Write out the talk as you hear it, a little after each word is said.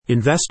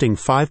Investing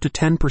 5 to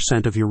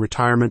 10% of your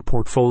retirement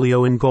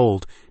portfolio in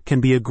gold can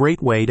be a great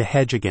way to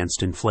hedge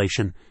against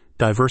inflation,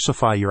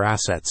 diversify your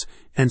assets,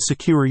 and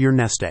secure your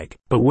nest egg.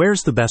 But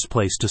where's the best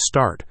place to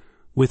start?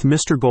 With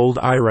Mr. Gold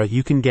IRA,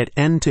 you can get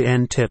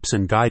end-to-end tips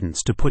and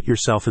guidance to put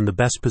yourself in the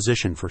best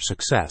position for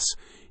success.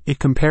 It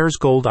compares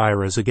gold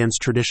IRAs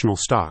against traditional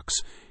stocks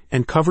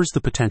and covers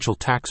the potential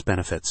tax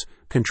benefits,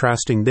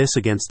 contrasting this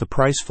against the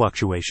price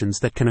fluctuations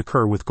that can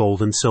occur with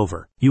gold and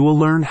silver. You will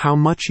learn how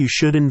much you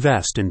should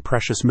invest in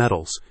precious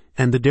metals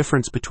and the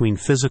difference between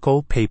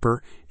physical,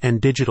 paper, and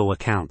digital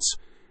accounts.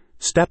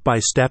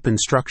 Step-by-step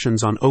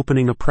instructions on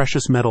opening a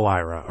precious metal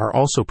IRA are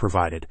also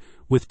provided,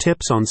 with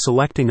tips on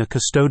selecting a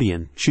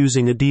custodian,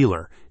 choosing a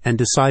dealer, and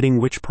deciding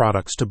which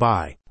products to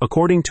buy.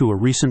 According to a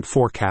recent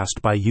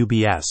forecast by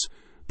UBS,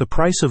 the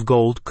price of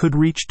gold could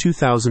reach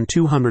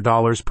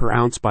 $2,200 per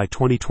ounce by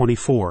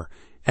 2024,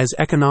 as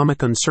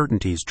economic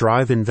uncertainties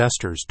drive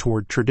investors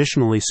toward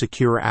traditionally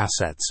secure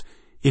assets.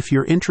 If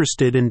you're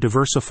interested in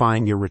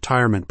diversifying your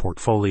retirement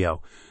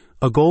portfolio,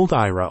 a gold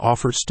IRA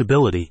offers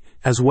stability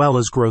as well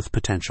as growth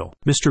potential.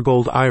 Mr.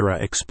 Gold IRA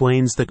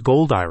explains that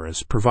gold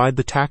IRAs provide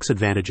the tax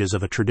advantages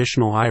of a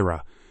traditional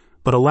IRA,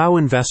 but allow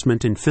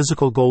investment in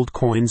physical gold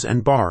coins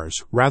and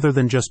bars rather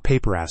than just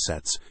paper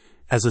assets.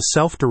 As a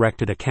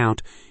self-directed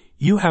account,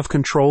 you have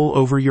control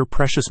over your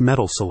precious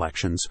metal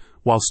selections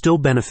while still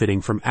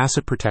benefiting from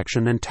asset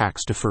protection and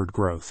tax-deferred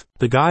growth.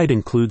 The guide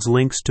includes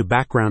links to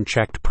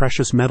background-checked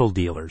precious metal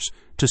dealers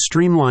to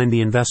streamline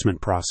the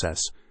investment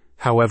process.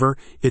 However,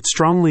 it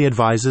strongly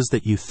advises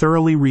that you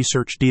thoroughly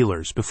research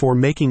dealers before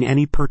making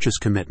any purchase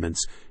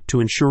commitments to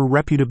ensure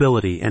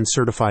reputability and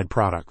certified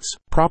products.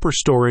 Proper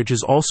storage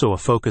is also a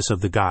focus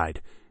of the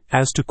guide.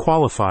 As to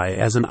qualify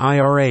as an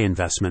IRA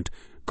investment,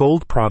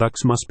 gold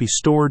products must be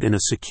stored in a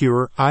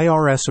secure,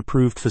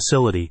 IRS-approved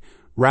facility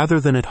rather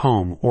than at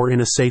home or in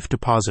a safe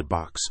deposit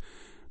box.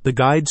 The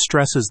guide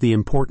stresses the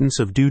importance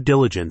of due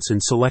diligence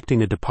in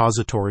selecting a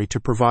depository to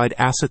provide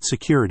asset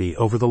security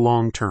over the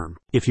long term.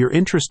 If you're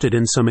interested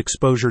in some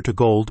exposure to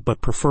gold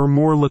but prefer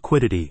more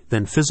liquidity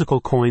than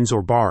physical coins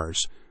or bars,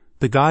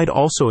 the guide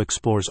also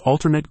explores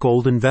alternate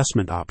gold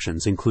investment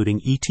options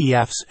including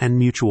ETFs and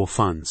mutual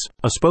funds.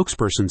 A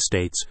spokesperson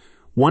states,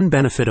 "One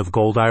benefit of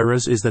gold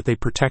IRAs is that they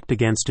protect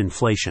against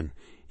inflation.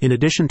 In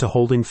addition to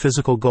holding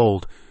physical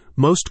gold,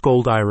 most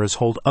gold IRAs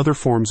hold other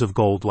forms of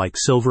gold like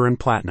silver and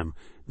platinum.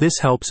 This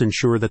helps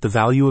ensure that the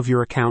value of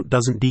your account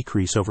doesn't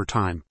decrease over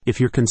time." If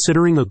you're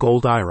considering a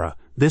gold IRA,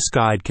 this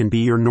guide can be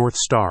your North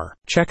Star.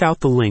 Check out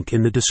the link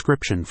in the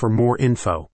description for more info.